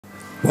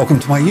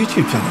Welcome to my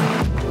YouTube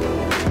channel.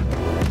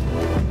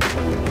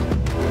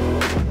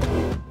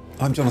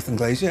 I'm Jonathan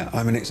Glazier.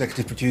 I'm an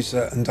executive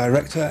producer and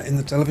director in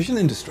the television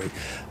industry.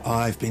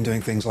 I've been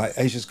doing things like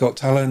Asia's Got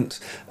Talent,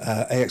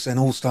 AXN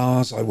All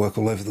Stars. I work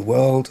all over the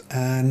world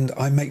and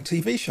I make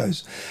TV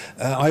shows.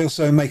 I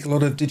also make a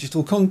lot of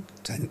digital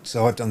content.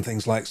 So I've done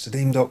things like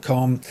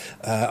Sadim.com.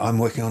 I'm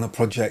working on a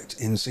project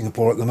in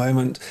Singapore at the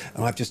moment,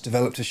 and I've just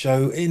developed a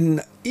show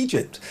in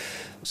Egypt.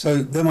 So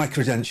they're my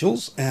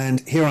credentials,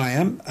 and here I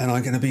am, and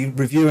I'm going to be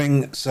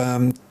reviewing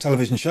some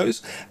television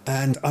shows,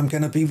 and I'm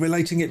going to be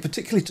relating it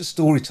particularly to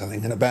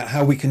storytelling and about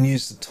how we can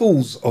use the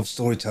tools of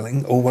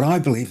storytelling, or what I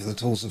believe are the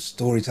tools of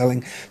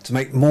storytelling, to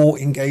make more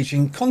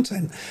engaging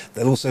content.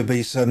 There'll also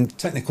be some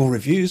technical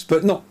reviews,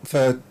 but not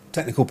for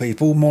technical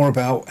people, more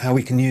about how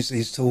we can use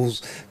these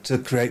tools to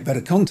create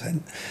better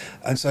content.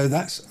 And so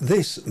that's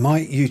my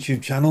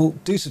YouTube channel.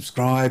 Do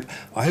subscribe.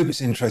 I hope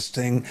it's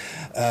interesting.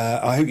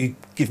 I hope you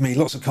give me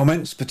lots of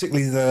comments,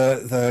 particularly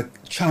the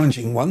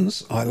challenging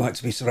ones. I like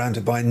to be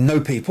surrounded by no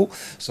people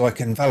so I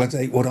can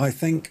validate what I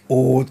think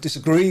or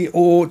disagree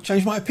or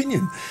change my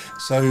opinion.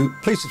 So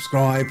please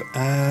subscribe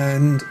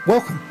and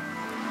welcome.